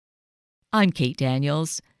I'm Kate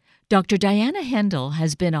Daniels. Dr. Diana Hendel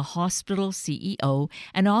has been a hospital CEO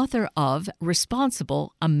and author of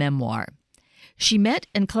Responsible, a Memoir. She met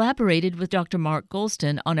and collaborated with Dr. Mark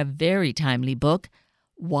Goulston on a very timely book,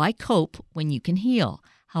 Why Cope When You Can Heal?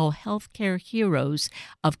 How Healthcare Heroes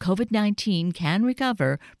of COVID-19 Can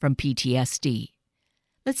Recover from PTSD.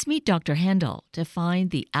 Let's meet Dr. Hendel to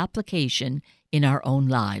find the application in our own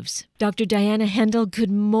lives. Dr. Diana Hendel,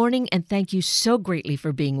 good morning, and thank you so greatly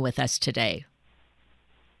for being with us today.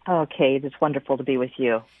 Oh, Kate, it's wonderful to be with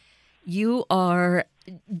you. You are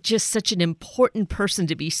just such an important person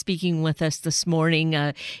to be speaking with us this morning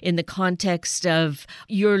in the context of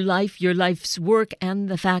your life, your life's work, and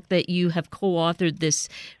the fact that you have co-authored this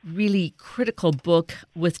really critical book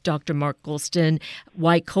with Dr. Mark Goulston,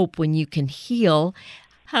 Why Cope When You Can Heal?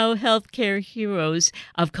 How Healthcare Heroes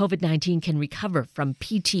of COVID-19 Can Recover from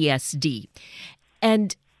PTSD.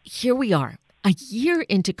 And here we are, a year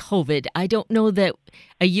into COVID. I don't know that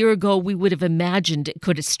a year ago we would have imagined it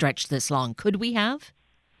could have stretched this long. Could we have?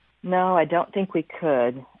 No, I don't think we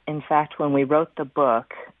could. In fact, when we wrote the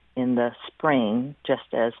book in the spring,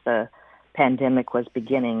 just as the pandemic was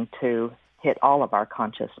beginning to hit all of our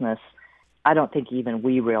consciousness, I don't think even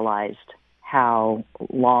we realized how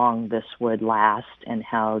long this would last and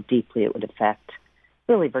how deeply it would affect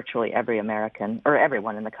really virtually every American or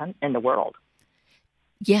everyone in the world.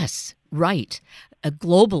 Yes, right.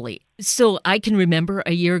 Globally. So I can remember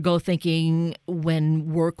a year ago thinking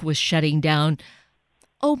when work was shutting down,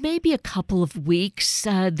 oh, maybe a couple of weeks.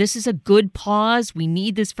 This is a good pause. We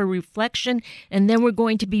need this for reflection, and then we're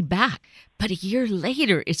going to be back. But a year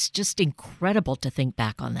later, it's just incredible to think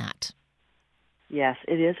back on that. Yes,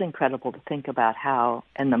 it is incredible to think about how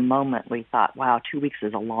in the moment we thought, wow, 2 weeks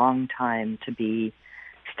is a long time to be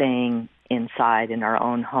staying inside in our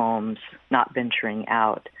own homes, not venturing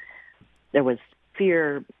out. There was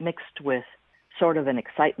fear mixed with sort of an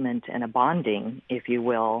excitement and a bonding, if you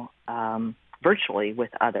will, virtually with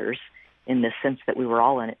others in the sense that we were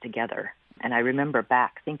all in it together. And I remember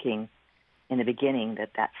back thinking in the beginning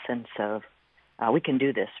that sense of we can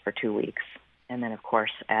do this for 2 weeks. And then, of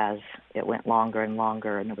course, as it went longer and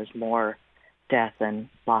longer and there was more death and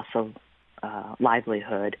loss of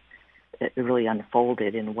livelihood, it really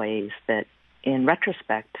unfolded in ways that, in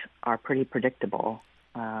retrospect, are pretty predictable,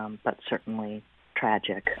 but certainly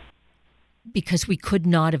tragic. Because we could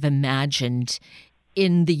not have imagined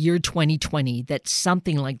in the year 2020 that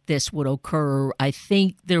something like this would occur. I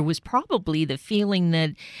think there was probably the feeling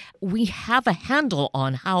that we have a handle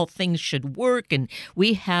on how things should work, and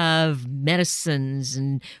we have medicines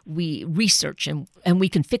and we research and we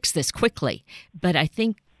can fix this quickly. But I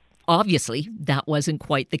think obviously that wasn't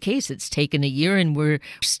quite the case. It's taken a year and we're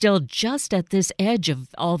still just at this edge of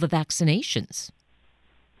all the vaccinations.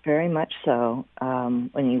 Very much so.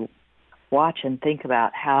 When you watch and think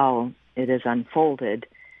about how it has unfolded,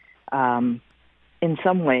 in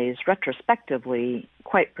some ways, retrospectively,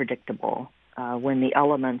 quite predictable, when the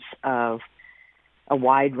elements of a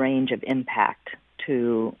wide range of impact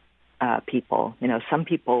to people. You know, some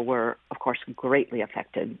people were, of course, greatly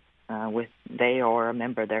affected with they or a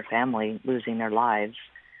member of their family losing their lives.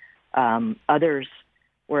 Others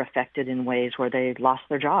were affected in ways where they lost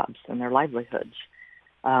their jobs and their livelihoods.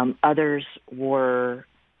 Others were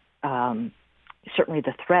certainly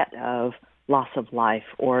the threat of loss of life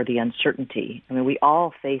or the uncertainty. I mean, we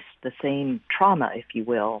all faced the same trauma, if you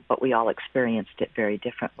will, but we all experienced it very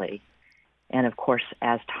differently. And of course,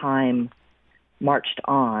 as time marched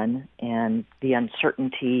on and the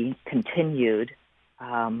uncertainty continued,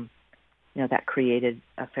 that created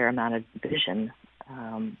a fair amount of division.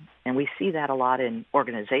 And we see that a lot in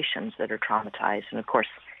organizations that are traumatized. And of course,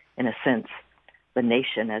 in a sense, the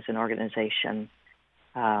nation as an organization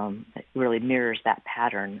it really mirrors that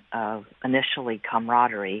pattern of initially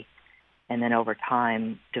camaraderie, and then over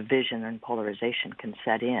time, division and polarization can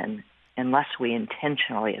set in unless we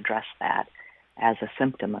intentionally address that as a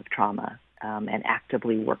symptom of trauma and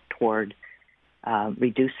actively work toward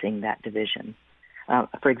reducing that division.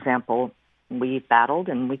 For example, we battled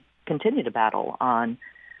and we continue to battle on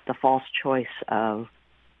the false choice of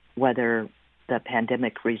whether the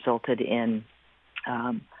pandemic resulted in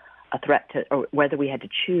a threat to, or whether we had to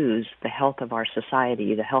choose the health of our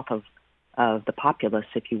society, the health of the populace,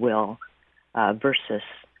 if you will, versus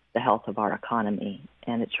the health of our economy.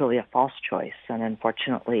 And it's really a false choice. And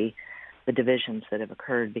unfortunately, the divisions that have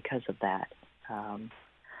occurred because of that.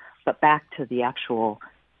 But back to the actual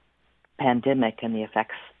pandemic and the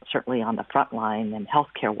effects certainly on the front line and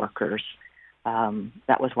healthcare workers,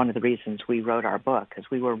 that was one of the reasons we wrote our book, because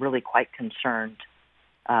we were really quite concerned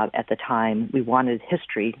at the time. We wanted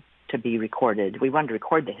history to be recorded. We wanted to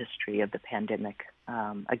record the history of the pandemic,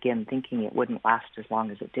 again, thinking it wouldn't last as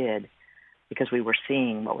long as it did, because we were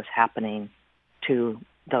seeing what was happening to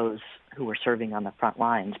those who were serving on the front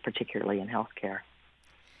lines, particularly in healthcare.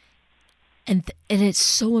 And it's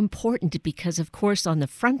so important because, of course, on the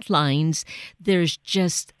front lines, there's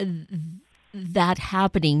just that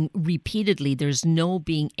happening repeatedly. There's no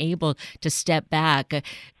being able to step back.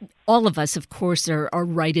 All of us, of course, are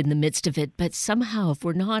right in the midst of it, but somehow if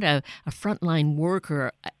we're not a frontline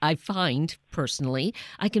worker, I find personally,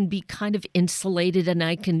 I can be kind of insulated and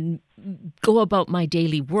I can go about my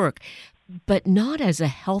daily work. But not as a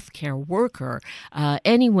healthcare worker.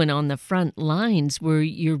 Anyone on the front lines where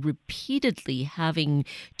you're repeatedly having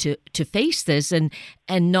to face this, and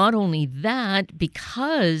not only that,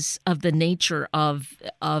 because of the nature of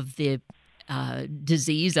the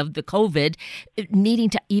disease of the COVID, needing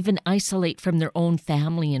to even isolate from their own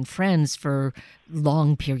family and friends for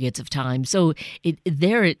long periods of time. So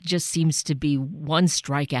it just seems to be one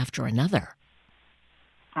strike after another.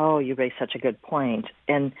 Oh, you raise such a good point.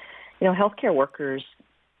 And healthcare workers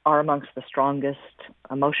are amongst the strongest,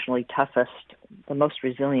 emotionally toughest, the most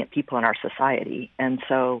resilient people in our society. And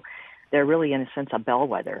so they're really, in a sense, a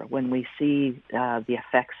bellwether. When we see the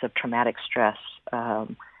effects of traumatic stress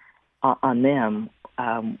on them,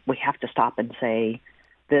 we have to stop and say,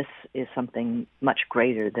 this is something much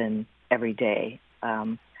greater than every day.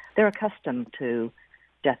 They're accustomed to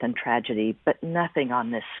death and tragedy, but nothing on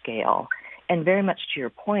this scale. And very much to your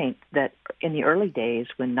point that in the early days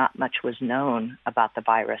when not much was known about the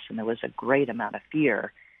virus and there was a great amount of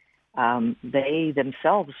fear, they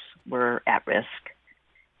themselves were at risk.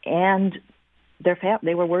 And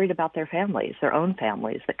they were worried about their families, their own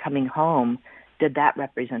families, that coming home, did that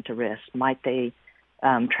represent a risk? Might they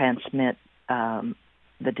transmit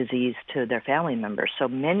the disease to their family members? So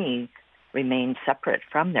many remained separate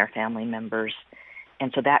from their family members.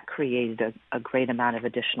 And so that created a great amount of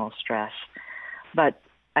additional stress. But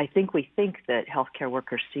I think we think that healthcare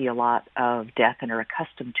workers see a lot of death and are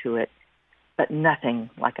accustomed to it, but nothing,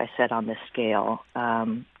 like I said, on this scale.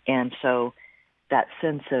 And so that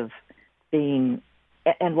sense of being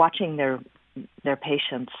and watching their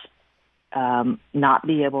patients not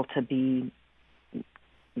be able to be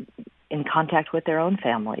in contact with their own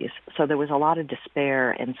families. So there was a lot of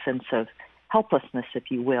despair and sense of helplessness, if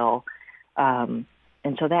you will.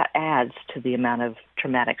 And so that adds to the amount of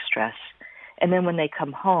traumatic stress. And then when they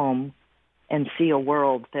come home and see a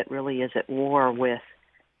world that really is at war with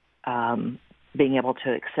being able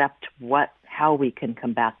to accept how we can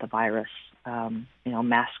combat the virus,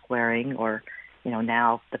 mask wearing or,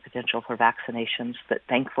 now the potential for vaccinations that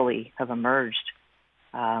thankfully have emerged,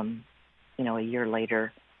 a year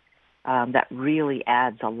later, that really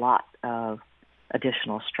adds a lot of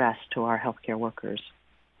additional stress to our healthcare workers.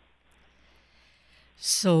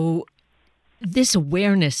 So this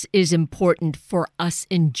awareness is important for us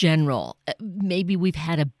in general. Maybe we've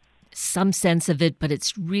had some sense of it, but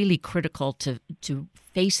it's really critical to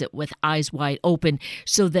face it with eyes wide open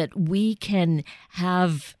so that we can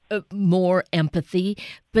have more empathy,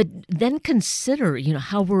 but then consider,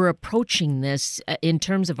 how we're approaching this in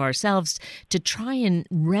terms of ourselves to try and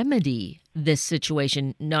remedy this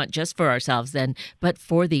situation, not just for ourselves then, but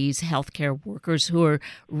for these healthcare workers who are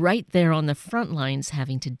right there on the front lines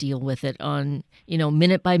having to deal with it on,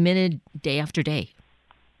 minute by minute, day after day.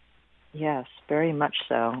 Yes, very much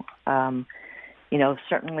so.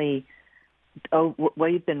 Certainly,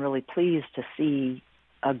 we've been really pleased to see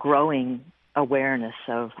a growing awareness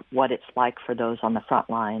of what it's like for those on the front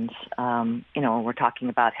lines. We're talking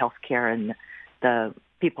about healthcare, and the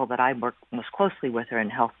people that I work most closely with are in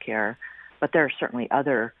healthcare, but there are certainly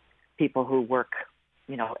other people who work,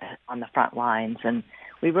 on the front lines, and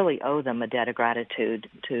we really owe them a debt of gratitude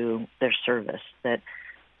to their service, that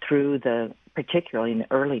particularly in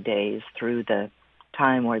the early days, through the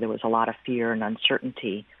time where there was a lot of fear and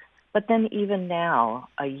uncertainty. But then even now,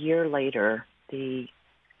 a year later, the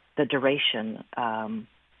duration,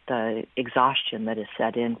 the exhaustion that is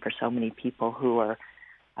set in for so many people who are,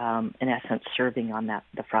 in essence, serving on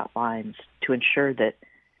the front lines to ensure that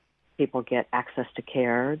people get access to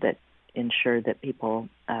care, that ensure that people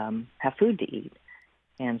have food to eat.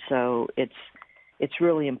 And so it's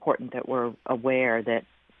really important that we're aware that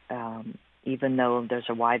even though there's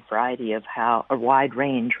a wide range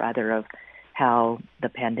of how the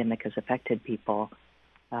pandemic has affected people,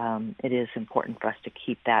 it is important for us to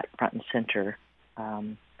keep that front and center,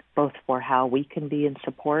 both for how we can be in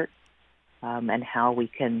support and how we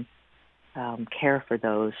can care for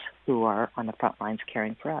those who are on the front lines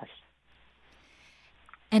caring for us.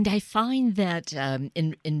 And I find that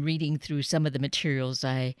in reading through some of the materials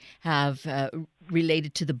I have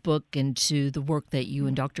related to the book and to the work that you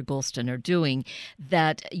and Dr. Golston are doing,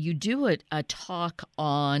 that you do a talk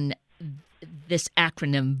on this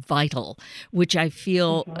acronym VITAL, which I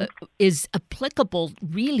feel is applicable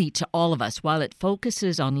really to all of us. While it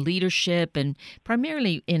focuses on leadership and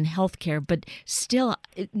primarily in healthcare, but still,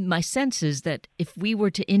 my sense is that if we were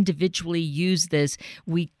to individually use this,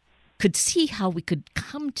 we could see how we could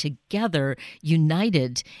come together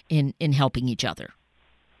united in helping each other.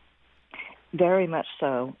 Very much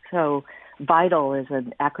so. So VITAL is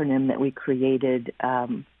an acronym that we created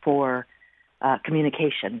for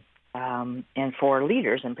communication and for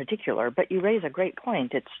leaders in particular. But you raise a great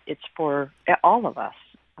point. It's for all of us.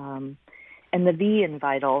 And the V in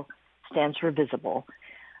VITAL stands for visible.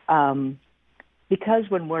 Because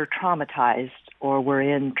when we're traumatized or we're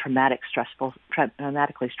in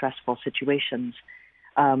traumatically stressful situations,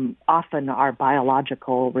 often our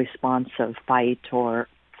biological response of fight or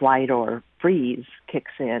flight or freeze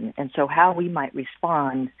kicks in. And so how we might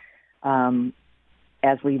respond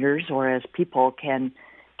as leaders or as people can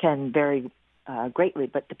vary greatly,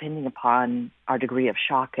 but depending upon our degree of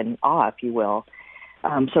shock and awe, if you will.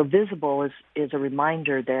 So visible is a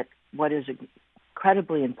reminder that what is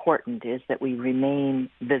incredibly important is that we remain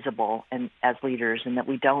visible and as leaders, and that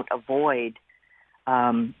we don't avoid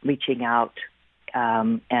reaching out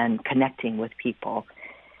and connecting with people.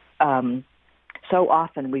 So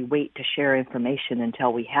often we wait to share information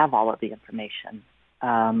until we have all of the information.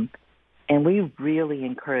 And we really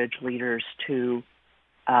encourage leaders to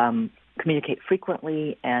communicate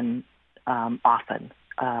frequently and often,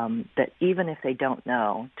 that even if they don't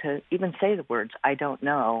know, to even say the words, I don't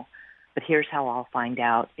know, but here's how I'll find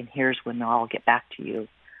out, and here's when I'll get back to you,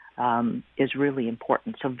 is really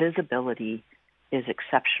important. So visibility is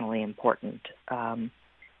exceptionally important.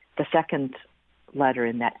 The second letter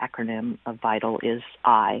in that acronym of VITAL is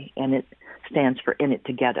I, and it stands for In It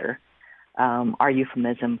Together, our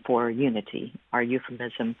euphemism for unity, our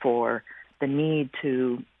euphemism for the need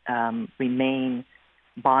to remain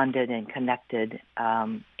bonded and connected,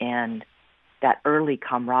 and that early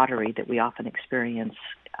camaraderie that we often experience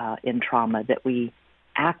in trauma, that we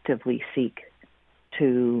actively seek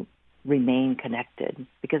to remain connected.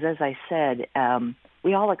 Because as I said,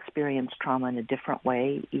 we all experience trauma in a different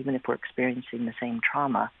way, even if we're experiencing the same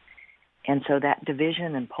trauma. And so that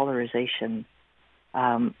division and polarization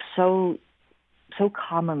so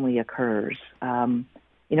commonly occurs.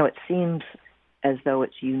 It seems as though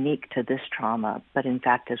it's unique to this trauma, but in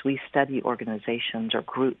fact, as we study organizations or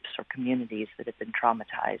groups or communities that have been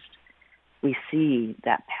traumatized, we see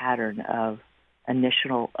that pattern of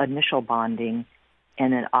initial bonding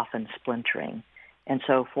and then often splintering. And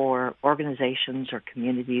so for organizations or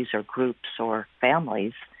communities or groups or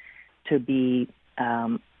families to be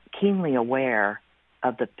keenly aware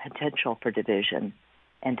of the potential for division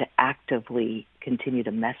and to actively continue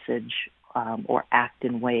to message or act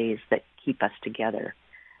in ways that keep us together.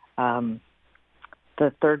 The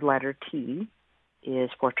third letter, T, is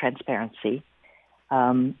for transparency.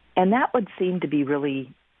 And that would seem to be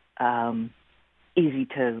really easy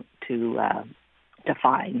to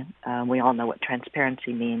define. We all know what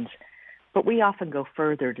transparency means. But we often go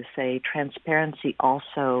further to say transparency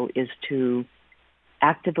also is to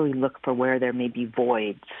actively look for where there may be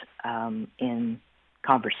voids in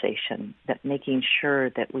conversation, that making sure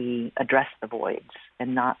that we address the voids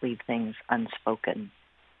and not leave things unspoken,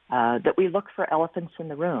 that we look for elephants in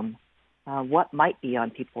the room, what might be on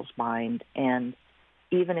people's mind, and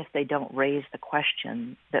even if they don't raise the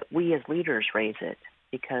question, that we as leaders raise it,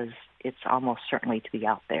 because it's almost certainly to be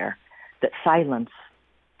out there, that silence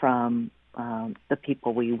from the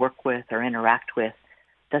people we work with or interact with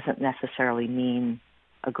doesn't necessarily mean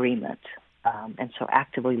agreement. And so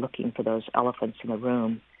actively looking for those elephants in the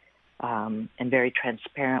room and very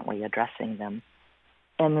transparently addressing them.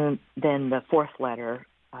 And then the fourth letter,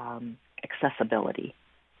 accessibility.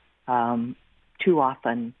 Too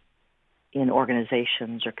often in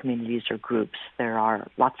organizations or communities or groups, there are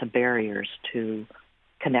lots of barriers to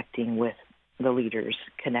connecting with the leaders,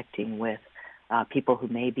 connecting with people who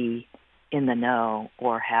may be in the know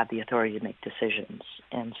or have the authority to make decisions.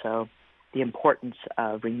 And so the importance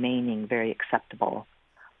of remaining very accessible,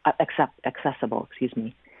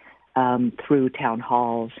 through town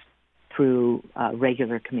halls, through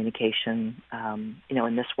regular communication.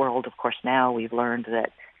 In this world, of course, now we've learned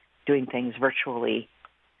that doing things virtually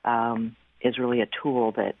is really a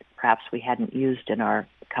tool that perhaps we hadn't used in our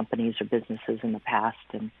companies or businesses in the past.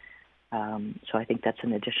 And so I think that's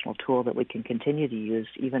an additional tool that we can continue to use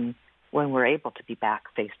even when we're able to be back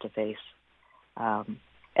face-to-face.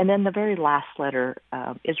 And then the very last letter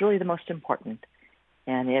is really the most important,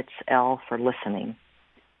 and it's L for listening.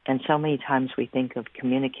 And so many times we think of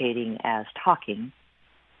communicating as talking,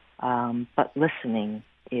 but listening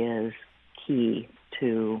is key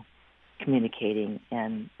to communicating,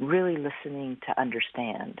 and really listening to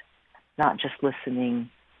understand, not just listening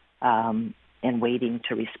and waiting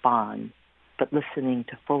to respond, but listening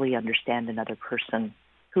to fully understand another person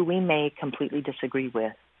who we may completely disagree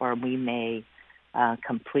with, or we may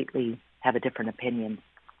completely have a different opinion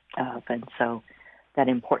of. And so that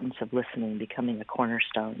importance of listening becoming a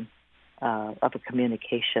cornerstone of a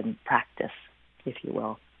communication practice, if you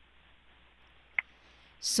will.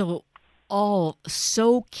 So all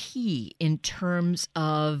so key in terms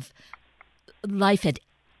of life at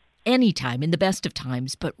any time, in the best of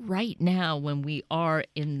times, but right now when we are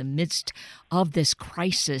in the midst of this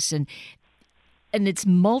crisis, and it's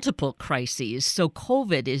multiple crises. So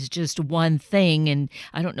COVID is just one thing, and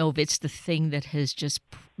I don't know if it's the thing that has just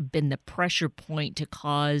been the pressure point to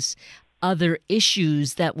cause other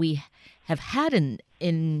issues that we have had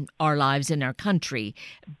in our lives, in our country,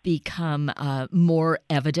 become more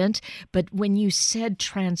evident. But when you said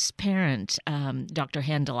transparent, Dr.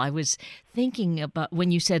 Hendel, I was thinking about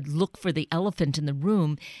when you said look for the elephant in the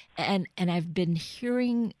room, and I've been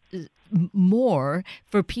hearing more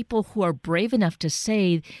for people who are brave enough to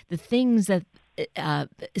say the things that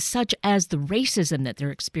such as the racism that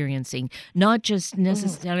they're experiencing, not just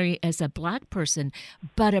necessarily as a Black person,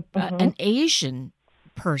 but an Asian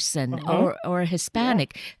person or a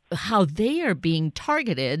Hispanic, how they are being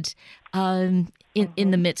targeted in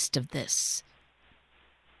the midst of this.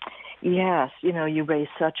 Yes, you raise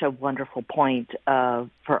such a wonderful point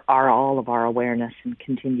for all of our awareness and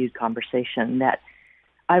continued conversation. That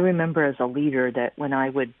I remember as a leader that when I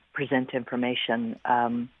would present information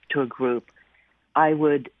to a group, I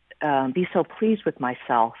would be so pleased with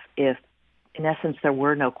myself if, in essence, there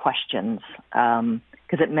were no questions,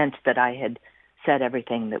 because it meant that I had said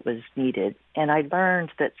everything that was needed. And I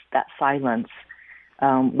learned that silence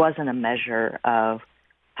wasn't a measure of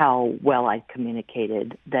how well I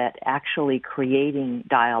communicated, that actually creating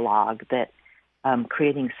dialogue, that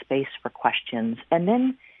creating space for questions, and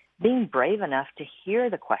then being brave enough to hear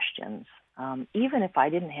the questions, even if I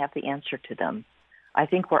didn't have the answer to them. I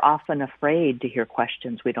think we're often afraid to hear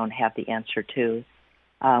questions we don't have the answer to.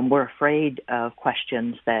 We're afraid of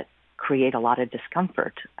questions that create a lot of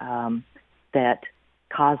discomfort, that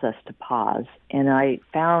cause us to pause. And I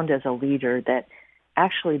found as a leader that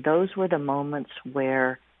actually those were the moments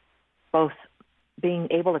where both being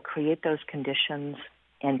able to create those conditions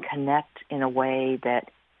and connect in a way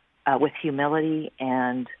that with humility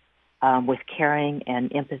and with caring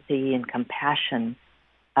and empathy and compassion,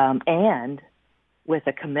 and with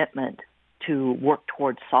a commitment to work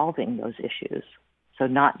towards solving those issues. So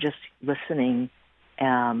not just listening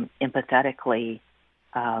empathetically,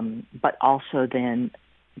 but also then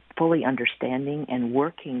fully understanding and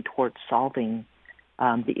working towards solving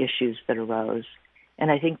the issues that arose.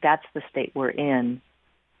 And I think that's the state we're in,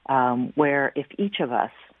 where if each of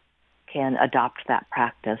us can adopt that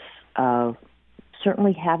practice of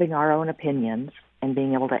certainly having our own opinions and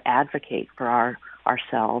being able to advocate for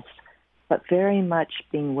ourselves, but very much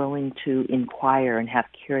being willing to inquire and have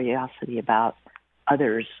curiosity about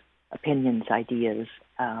others' opinions, ideas,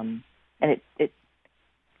 and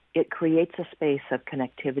it creates a space of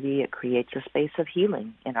connectivity. It creates a space of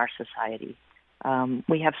healing in our society.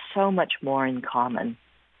 We have so much more in common.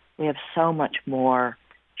 We have so much more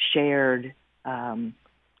shared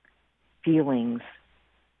feelings,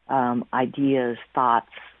 ideas,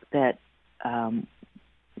 thoughts that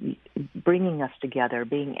bringing us together,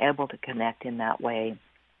 being able to connect in that way,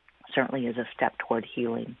 certainly is a step toward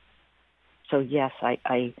healing. So yes,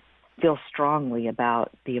 I feel strongly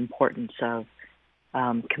about the importance of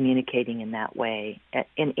communicating in that way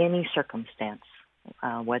in any circumstance,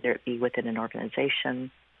 whether it be within an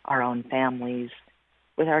organization, our own families,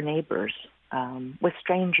 with our neighbors, with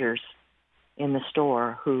strangers in the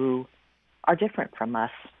store who are different from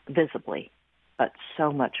us visibly, but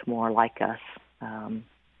so much more like us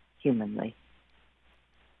humanly.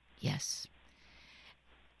 Yes.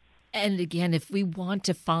 And again, if we want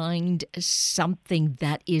to find something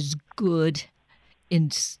that is good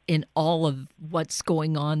in all of what's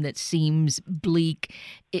going on that seems bleak,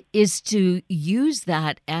 it is to use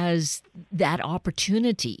that as that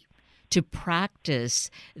opportunity to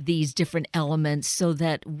practice these different elements so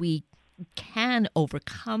that we can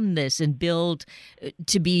overcome this and build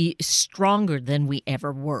to be stronger than we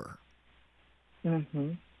ever were.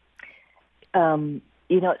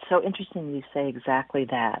 It's so interesting you say exactly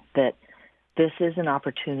that this is an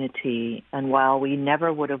opportunity, and while we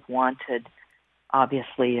never would have wanted,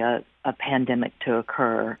 obviously, a pandemic to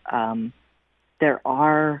occur, there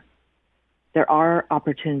are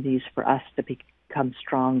opportunities for us to become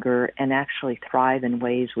stronger and actually thrive in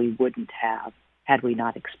ways we wouldn't have had we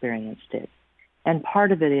not experienced it. And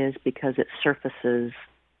part of it is because it surfaces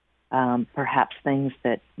perhaps things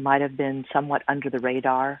that might have been somewhat under the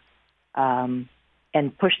radar and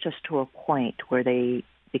pushed us to a point where they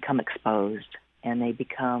become exposed and they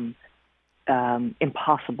become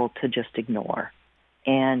impossible to just ignore.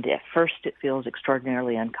 And at first it feels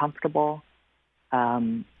extraordinarily uncomfortable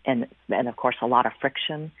and of course a lot of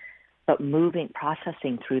friction, but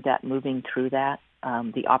processing through that, moving through that,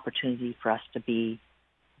 the opportunity for us to be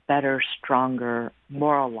better, stronger,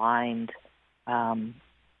 more aligned,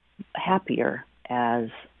 happier as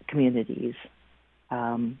communities,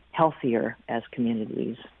 healthier as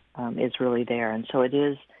communities is really there. And so it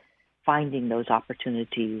is finding those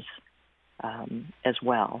opportunities as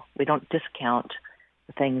well. We don't discount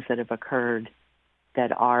the things that have occurred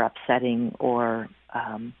that are upsetting or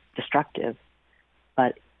destructive,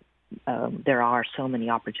 but there are so many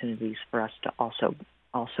opportunities for us to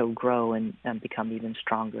also grow and become even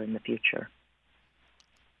stronger in the future.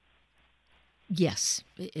 Yes,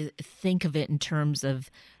 think of it in terms of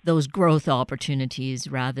those growth opportunities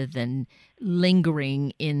rather than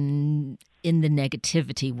lingering in the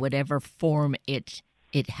negativity, whatever form it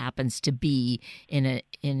happens to be in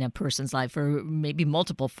a person's life, or maybe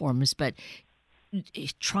multiple forms, but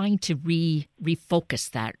trying to refocus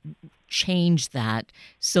that, change that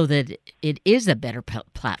so that it is a better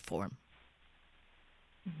platform.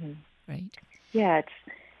 Mm-hmm. Right? Yeah,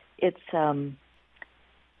 it's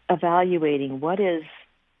evaluating what is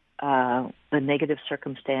the negative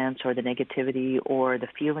circumstance or the negativity or the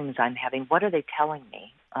feelings I'm having. What are they telling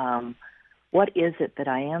me? What is it that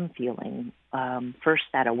I am feeling? First,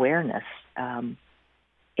 that awareness and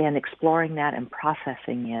exploring that and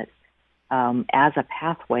processing it as a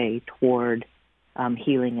pathway toward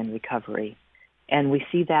healing and recovery. And we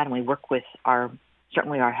see that, and we work with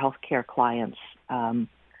certainly our healthcare clients,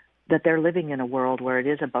 that they're living in a world where it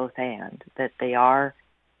is a both and, that they are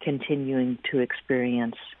continuing to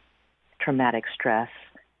experience traumatic stress,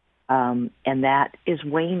 and that is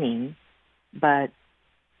waning, but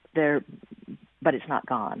it's not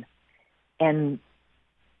gone. And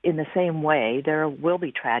in the same way, there will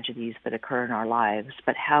be tragedies that occur in our lives,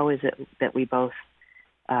 but how is it that we both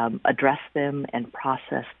address them and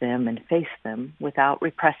process them and face them without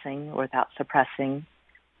repressing or without suppressing,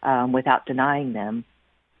 without denying them,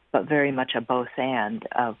 but very much a both and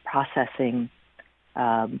of processing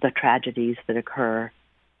the tragedies that occur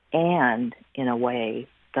and in a way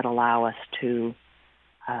that allow us to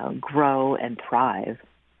grow and thrive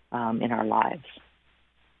in our lives.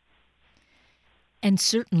 And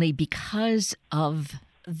certainly because of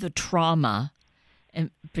the trauma,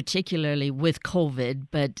 and particularly with COVID,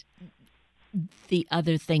 but the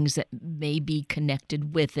other things that may be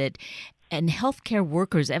connected with it, and healthcare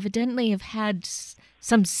workers evidently have had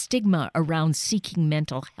some stigma around seeking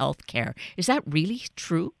mental health care. Is that really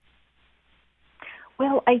true?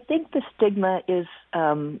 Well, I think the stigma is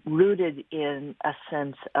rooted in a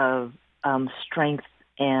sense of strength,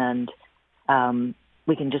 and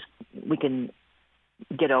we can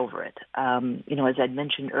get over it. As I'd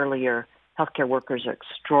mentioned earlier, healthcare workers are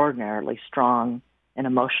extraordinarily strong and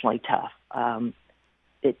emotionally tough.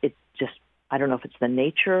 It just, I don't know if it's the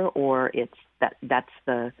nature or that's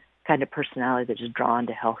the kind of personality that is drawn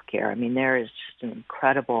to healthcare. I mean, there is just an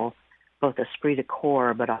incredible, both esprit de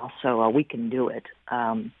corps, but also we can do it.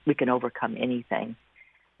 We can overcome anything.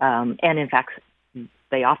 And in fact,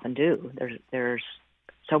 they often do. There's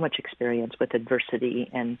so much experience with adversity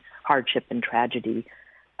and hardship and tragedy,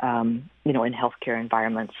 in healthcare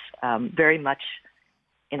environments, very much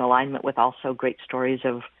in alignment with also great stories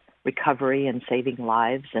of recovery and saving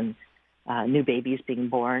lives and new babies being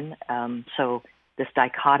born. So this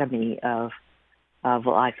dichotomy of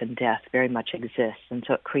life and death very much exists, and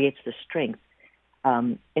so it creates this strength.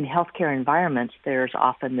 In healthcare environments, there's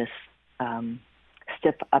often this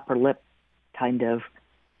stiff upper lip kind of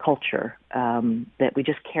culture that we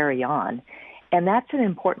just carry on. And that's an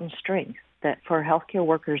important strength, that for healthcare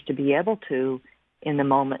workers to be able to, in the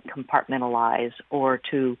moment, compartmentalize or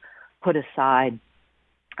to put aside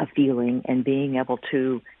a feeling and being able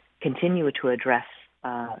to continue to address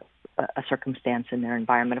a circumstance in their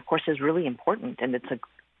environment, of course, is really important, and it's a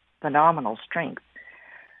phenomenal strength.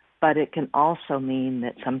 But it can also mean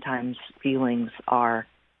that sometimes feelings are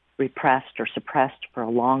repressed or suppressed for a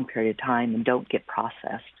long period of time and don't get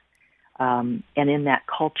processed. And in that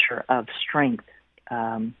culture of strength,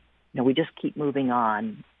 we just keep moving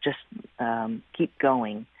on, just keep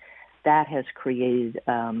going, that has created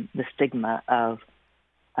the stigma of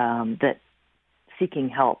that seeking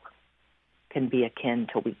help can be akin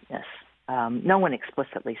to weakness. No one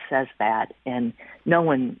explicitly says that, and no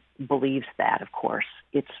one believes that, of course.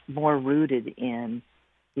 It's more rooted in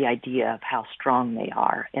the idea of how strong they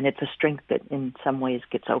are, and it's a strength that in some ways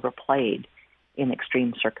gets overplayed in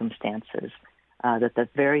extreme circumstances, that the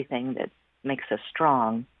very thing that makes us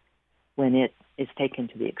strong, when it is taken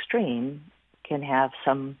to the extreme, can have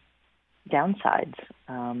some downsides.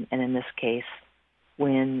 And in this case,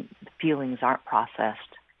 when feelings aren't processed,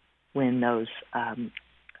 when those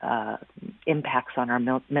impacts on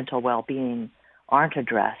our mental well-being aren't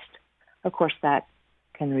addressed, of course that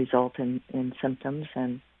can result in symptoms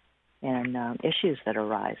and issues that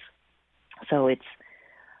arise. So it's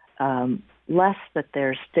less that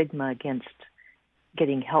there's stigma against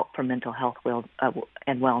getting help for mental health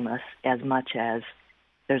and wellness as much as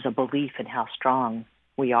there's a belief in how strong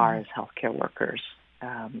we are as healthcare workers.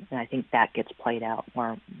 And I think that gets played out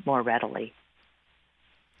more readily.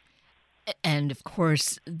 And of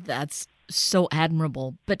course, that's so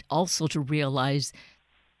admirable, but also to realize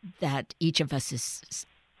that each of us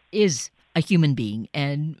is a human being,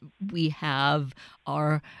 and we have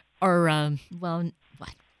our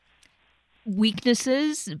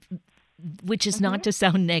weaknesses, which is not to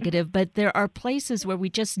sound negative, but there are places where we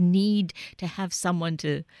just need to have someone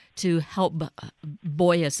to help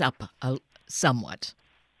buoy us up somewhat.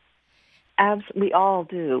 We all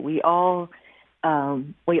do. We all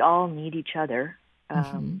need each other.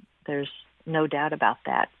 There's no doubt about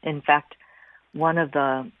that. In fact, one of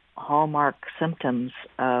the hallmark symptoms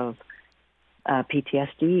of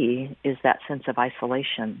PTSD is that sense of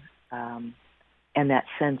isolation, and that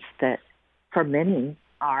sense that for many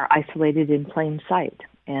are isolated in plain sight,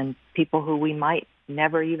 and people who we might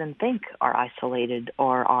never even think are isolated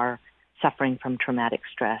or are suffering from traumatic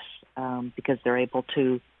stress because they're able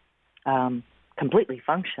to completely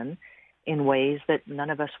function in ways that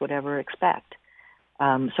none of us would ever expect.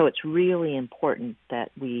 So it's really important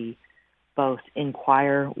that we both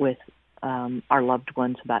inquire with our loved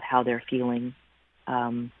ones about how they're feeling.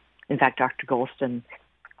 In fact, Dr. Golston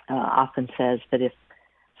often says that if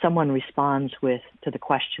someone responds to the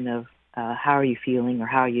question of how are you feeling or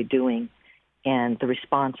how are you doing, and the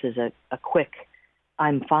response is a quick,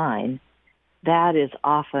 I'm fine, that is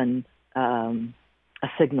often a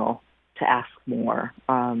signal to ask more.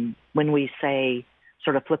 When we say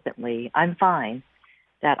sort of flippantly, I'm fine,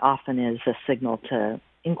 that often is a signal to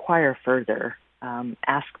inquire further,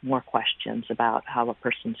 ask more questions about how a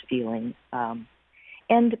person's feeling,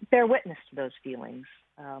 and bear witness to those feelings.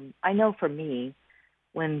 I know for me,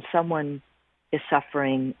 when someone is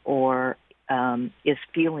suffering or is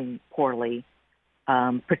feeling poorly,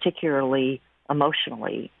 particularly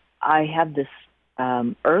emotionally, I have this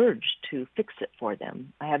urge to fix it for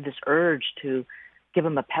them. I have this urge to give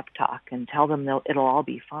them a pep talk and tell them it'll all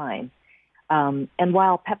be fine. And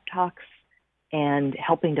while pep talks and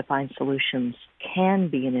helping to find solutions can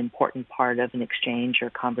be an important part of an exchange or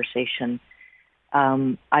conversation,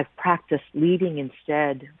 I've practiced leading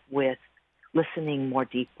instead with listening more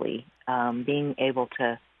deeply, being able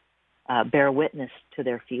to bear witness to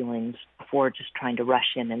their feelings before just trying to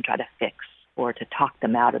rush in and try to fix or to talk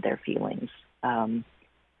them out of their feelings.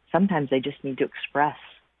 Sometimes they just need to express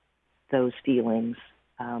those feelings,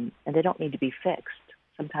 and they don't need to be fixed.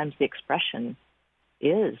 Sometimes the expression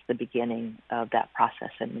is the beginning of that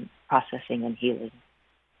processing and healing.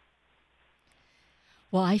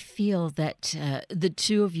 Well, I feel that the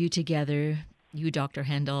two of you together, you, Dr.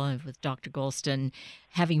 Hendel, and with Dr. Golston,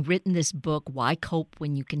 having written this book, Why Cope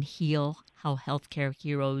When You Can Heal, How Healthcare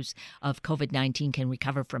Heroes of COVID-19 Can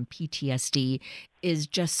Recover from PTSD, is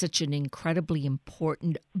just such an incredibly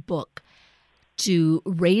important book to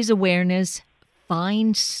raise awareness,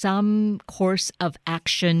 find some course of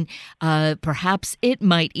action. Perhaps it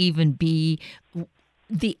might even be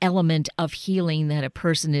the element of healing that a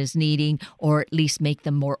person is needing, or at least make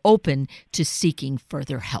them more open to seeking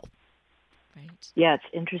further help. Right. Yeah, it's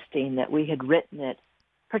interesting that we had written it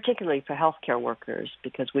particularly for healthcare workers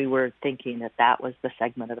because we were thinking that was the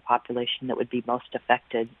segment of the population that would be most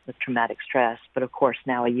affected with traumatic stress. But of course,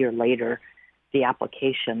 now a year later, the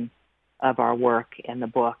application of our work and the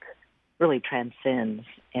book really transcends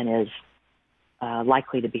and is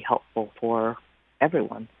likely to be helpful for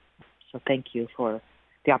everyone. So thank you for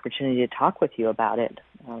the opportunity to talk with you about it.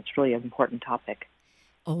 It's really an important topic.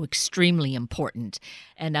 Oh, extremely important.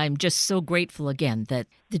 And I'm just so grateful again that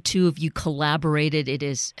the two of you collaborated. It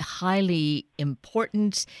is highly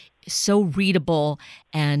important, so readable,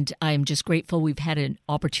 and I'm just grateful we've had an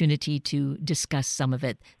opportunity to discuss some of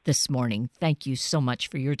it this morning. Thank you so much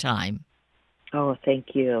for your time. Oh,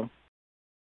 thank you.